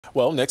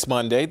Well, next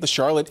Monday, the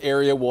Charlotte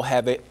area will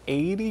have an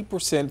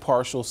 80%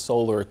 partial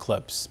solar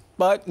eclipse.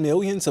 But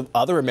millions of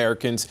other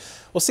Americans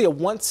will see a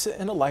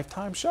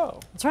once-in-a-lifetime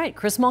show. That's right.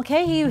 Chris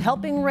Mulcahy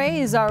helping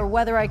raise our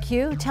weather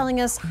IQ,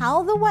 telling us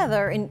how the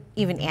weather and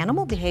even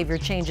animal behavior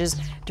changes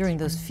during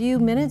those few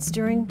minutes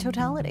during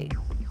totality.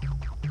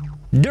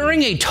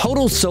 During a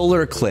total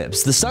solar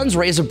eclipse, the sun's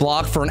rays are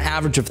blocked for an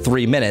average of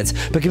 3 minutes,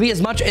 but can be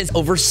as much as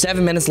over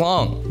 7 minutes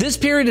long. This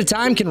period of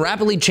time can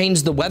rapidly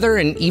change the weather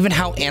and even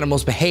how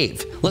animals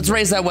behave. Let's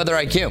raise that weather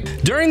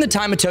IQ. During the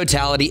time of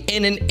totality,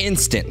 in an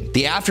instant,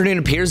 the afternoon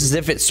appears as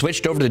if it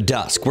switched over to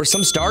dusk, where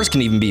some stars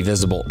can even be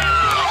visible.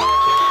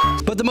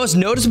 But the most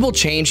noticeable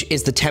change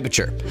is the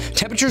temperature.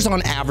 Temperatures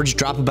on average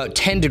drop about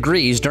 10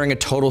 degrees during a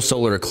total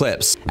solar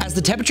eclipse. As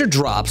the temperature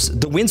drops,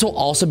 the winds will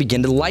also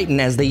begin to lighten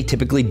as they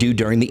typically do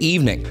during the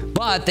evening.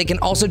 But they can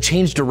also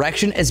change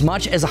direction as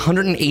much as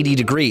 180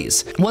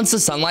 degrees. Once the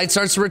sunlight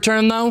starts to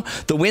return though,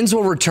 the winds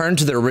will return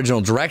to their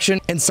original direction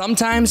and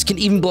sometimes can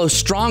even blow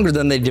stronger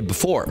than they did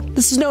before.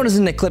 This is known as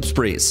an eclipse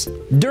breeze.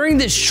 During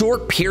this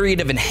short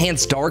period of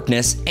enhanced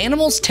darkness,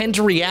 animals tend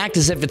to react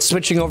as if it's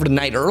switching over to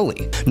night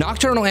early.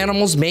 Nocturnal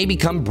animals may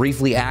become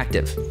briefly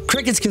active.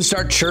 Crickets can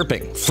start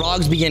chirping,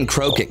 frogs begin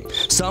croaking.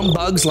 Some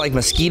bugs like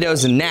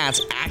mosquitoes and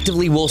gnats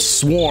actively will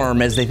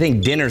swarm as they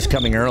think dinner's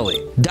coming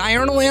early.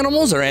 Diurnal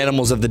animals, or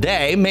animals of the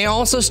day, may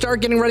also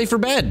start getting ready for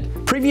bed.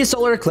 Previous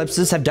solar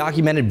eclipses have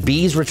documented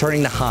bees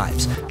returning to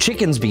hives,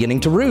 chickens beginning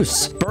to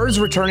roost, birds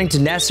returning to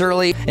nests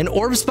early, and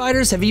orb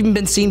spiders have even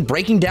been seen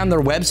breaking down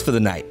their webs for the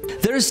night.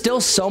 There is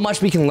still so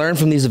much we can learn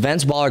from these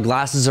events while our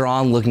glasses are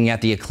on looking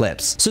at the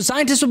eclipse. So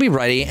scientists will be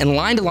ready and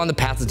lined along the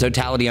path of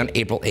totality on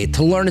April 8th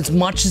to learn as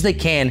much as they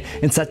can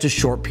in such a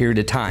short period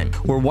of time.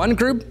 Where one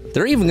group,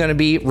 they're even going to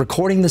be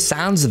recording the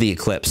sounds of the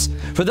eclipse.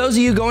 For those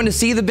of you going to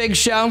see the big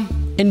show,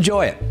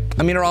 enjoy it.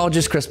 I'm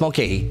meteorologist Chris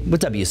Mulcahy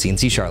with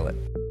WCNC Charlotte.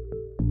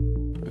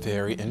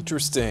 Very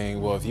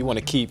interesting. Well, if you want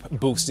to keep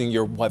boosting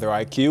your weather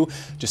IQ,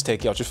 just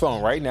take out your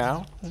phone right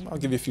now. I'll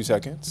give you a few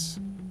seconds.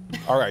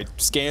 All right,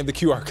 scan the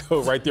QR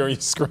code right there on your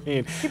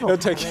screen. It'll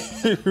take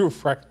you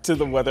right to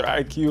the weather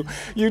IQ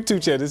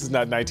YouTube channel. This is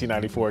not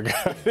 1994,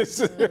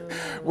 guys,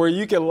 where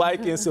you can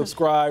like and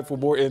subscribe for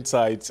more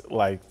insights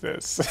like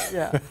this.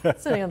 Yeah,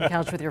 sitting on the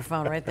couch with your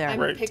phone right there.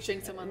 I'm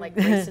picturing someone like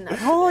racing up.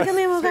 Oh, look at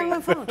me with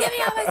my phone. Get me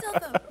out my cell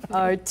phone.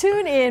 All right,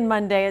 tune in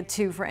Monday at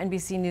 2 for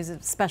NBC News'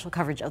 special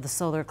coverage of the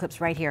solar eclipse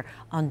right here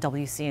on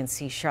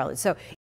WCNC Charlotte. So.